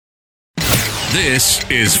This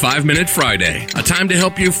is 5 Minute Friday, a time to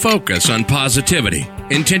help you focus on positivity,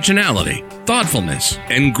 intentionality, thoughtfulness,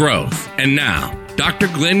 and growth. And now, Dr.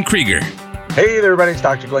 Glenn Krieger. Hey there, everybody, it's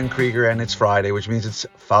Dr. Glenn Krieger, and it's Friday, which means it's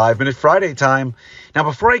 5 Minute Friday time. Now,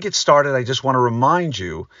 before I get started, I just want to remind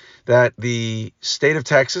you that the state of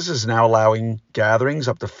Texas is now allowing gatherings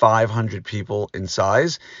up to 500 people in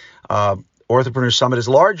size. Orthopreneur Summit is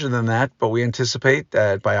larger than that, but we anticipate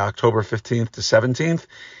that by October 15th to 17th,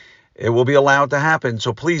 it will be allowed to happen.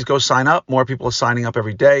 So please go sign up. More people are signing up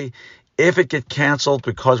every day. If it gets canceled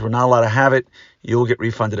because we're not allowed to have it, you'll get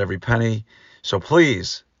refunded every penny. So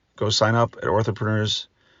please go sign up at Orthopreneurs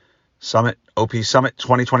Summit,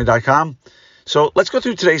 opsummit2020.com. So let's go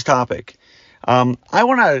through today's topic. I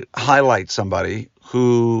want to highlight somebody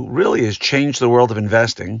who really has changed the world of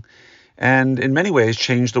investing and in many ways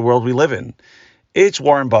changed the world we live in. It's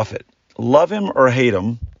Warren Buffett. Love him or hate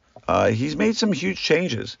him, he's made some huge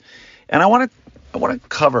changes. And I want to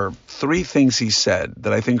cover three things he said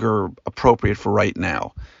that I think are appropriate for right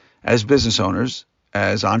now. As business owners,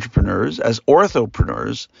 as entrepreneurs, as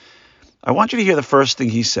orthopreneurs, I want you to hear the first thing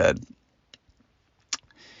he said.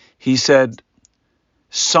 He said,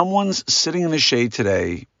 someone's sitting in the shade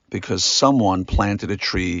today because someone planted a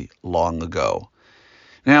tree long ago.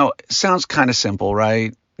 Now, it sounds kind of simple,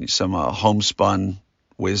 right? Some homespun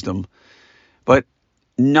wisdom. But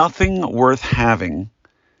nothing worth having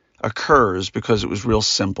occurs because it was real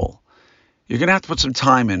simple. You're going to have to put some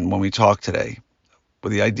time in when we talk today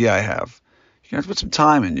with the idea I have. You're going to have to put some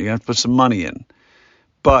time in. You're going to have to put some money in.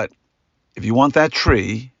 But if you want that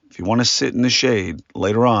tree, if you want to sit in the shade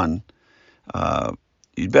later on,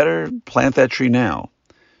 you'd better plant that tree now.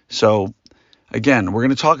 So again, we're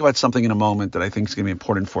going to talk about something in a moment that I think is going to be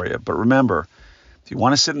important for you. But remember, if you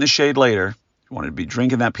want to sit in the shade later, you want to be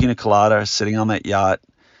drinking that pina colada, sitting on that yacht,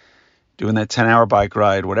 doing that 10-hour bike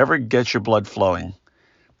ride, whatever gets your blood flowing,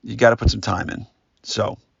 you got to put some time in.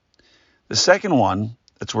 So the second one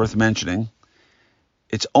that's worth mentioning,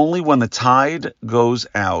 it's only when the tide goes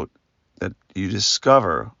out that you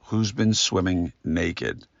discover who's been swimming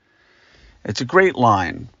naked. It's a great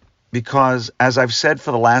line because, as I've said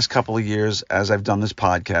for the last couple of years, as I've done this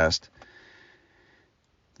podcast,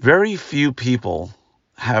 very few people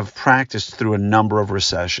have practiced through a number of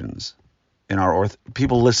recessions in our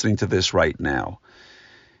people listening to this right now.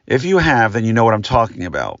 If you have, then you know what I'm talking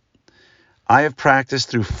about. I have practiced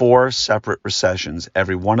through 4 separate recessions.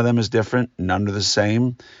 Every one of them is different. None are the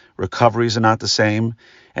same. Recoveries are not the same.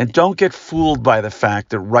 And don't get fooled by the fact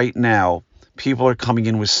that right now people are coming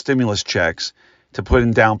in with stimulus checks to put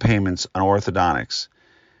in down payments on orthodontics.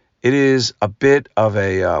 It is a bit of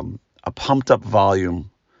a pumped up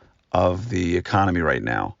volume of the economy right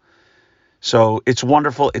now. So it's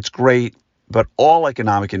wonderful. It's great. But all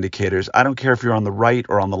economic indicators, I don't care if you're on the right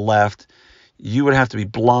or on the left, you would have to be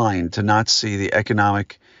blind to not see the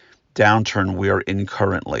economic downturn we are in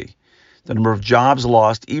currently. The number of jobs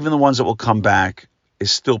lost, even the ones that will come back,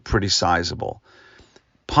 is still pretty sizable.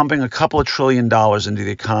 Pumping a couple of $1 trillion into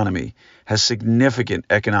the economy has significant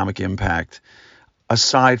economic impact,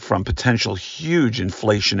 aside from potential huge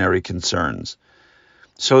inflationary concerns.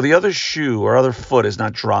 So the other shoe or other foot is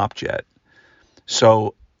not dropped yet.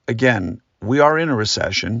 So again, we are in a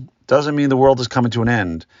recession. Doesn't mean the world is coming to an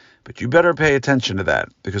end, but you better pay attention to that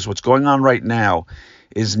because what's going on right now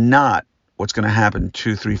is not what's going to happen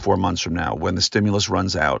 2, 3, 4 months from now when the stimulus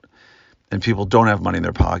runs out and people don't have money in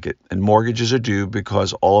their pocket and mortgages are due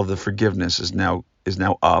because all of the forgiveness is now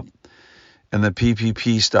up and the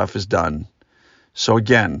PPP stuff is done. So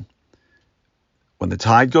again, when the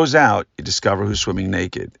tide goes out, you discover who's swimming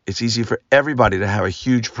naked. It's easy for everybody to have a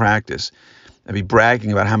huge practice and be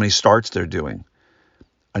bragging about how many starts they're doing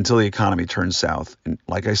until the economy turns south. And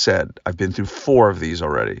like I said, I've been through 4 of these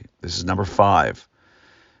already. This is number 5.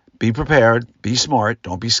 Be prepared, be smart,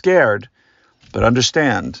 don't be scared, but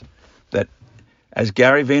understand that, as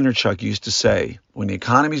Gary Vaynerchuk used to say, when the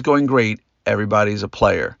economy's going great, everybody's a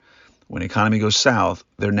player. When the economy goes south,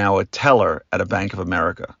 they're now a teller at a Bank of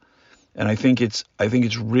America. And I think it's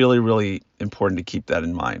really, really important to keep that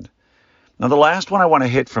in mind. Now, the last one I want to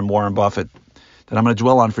hit from Warren Buffett that I'm going to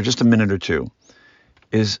dwell on for just a minute or two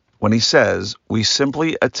is when he says, we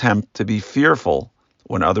simply attempt to be fearful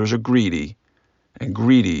when others are greedy and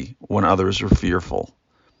greedy when others are fearful.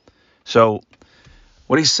 So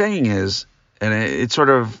what he's saying is, and it's sort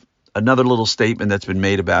of another little statement that's been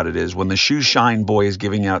made about it, is when the shoe shine boy is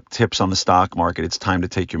giving out tips on the stock market, it's time to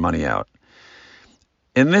take your money out.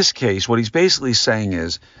 In this case, what he's basically saying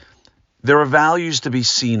is there are values to be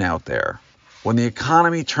seen out there. When the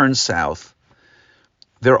economy turns south,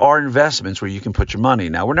 there are investments where you can put your money.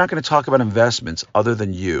 Now, we're not going to talk about investments other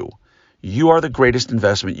than you. You are the greatest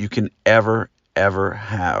investment you can ever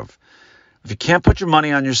have. If you can't put your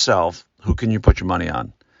money on yourself, who can you put your money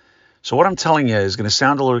on? So what I'm telling you is going to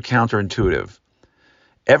sound a little counterintuitive.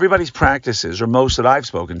 Everybody's practices, or most that I've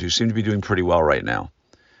spoken to, seem to be doing pretty well right now.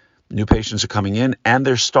 New patients are coming in and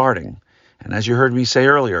they're starting. And as you heard me say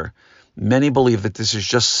earlier, many believe that this is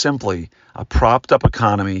just simply a propped up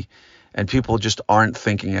economy and people just aren't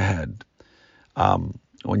thinking ahead.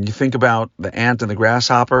 When you think about the ant and the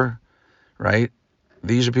grasshopper, right?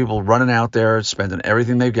 These are people running out there, spending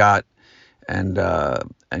everything they've got and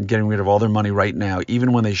getting rid of all their money right now,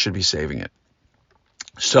 even when they should be saving it.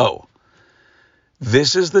 So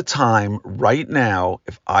this is the time right now.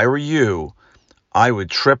 If I were you, I would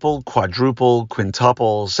triple, quadruple,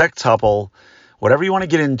 quintuple, sextuple, whatever you want to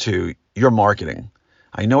get into your marketing.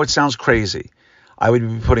 I know it sounds crazy. I would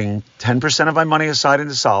be putting 10% of my money aside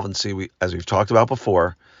into solvency, as we've talked about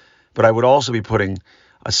before, but I would also be putting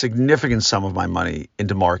a significant sum of my money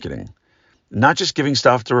into marketing. Not just giving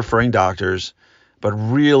stuff to referring doctors, but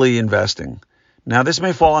really investing. Now, this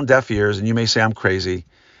may fall on deaf ears, and you may say I'm crazy,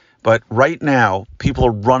 but right now, people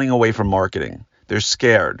are running away from marketing. They're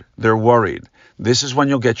scared. They're worried. This is when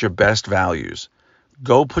you'll get your best values.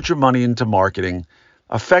 Go put your money into marketing,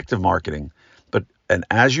 effective marketing. And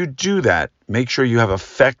as you do that, make sure you have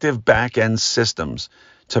effective back-end systems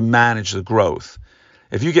to manage the growth.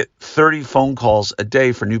 If you get 30 phone calls a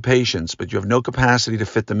day for new patients, but you have no capacity to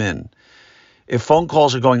fit them in, if phone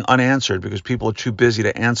calls are going unanswered because people are too busy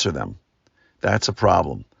to answer them, that's a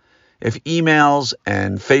problem. If emails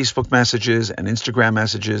and Facebook messages and Instagram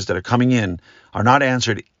messages that are coming in are not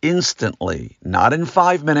answered instantly, not in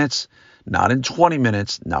 5 minutes, not in 20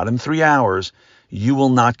 minutes, not in 3 hours, you will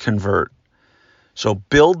not convert. So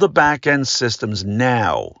build the back-end systems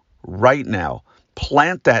now, right now.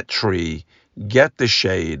 Plant that tree, get the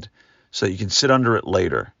shade so you can sit under it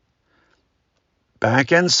later.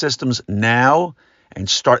 Back-end systems now, and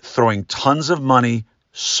start throwing tons of money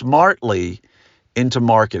smartly into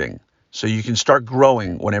marketing so you can start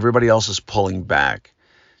growing when everybody else is pulling back.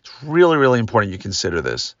 It's really, really important you consider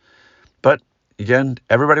this. But again,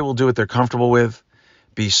 everybody will do what they're comfortable with.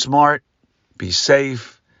 Be smart, be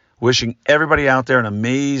safe. Wishing everybody out there an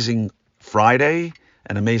amazing Friday,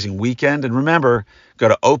 an amazing weekend. And remember, go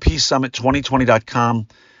to opsummit2020.com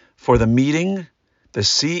for the meeting, the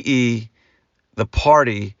CE, the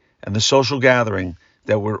party, and the social gathering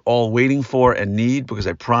that we're all waiting for and need, because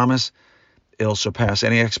I promise it'll surpass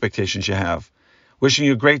any expectations you have. Wishing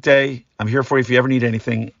you a great day. I'm here for you if you ever need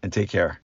anything, and take care.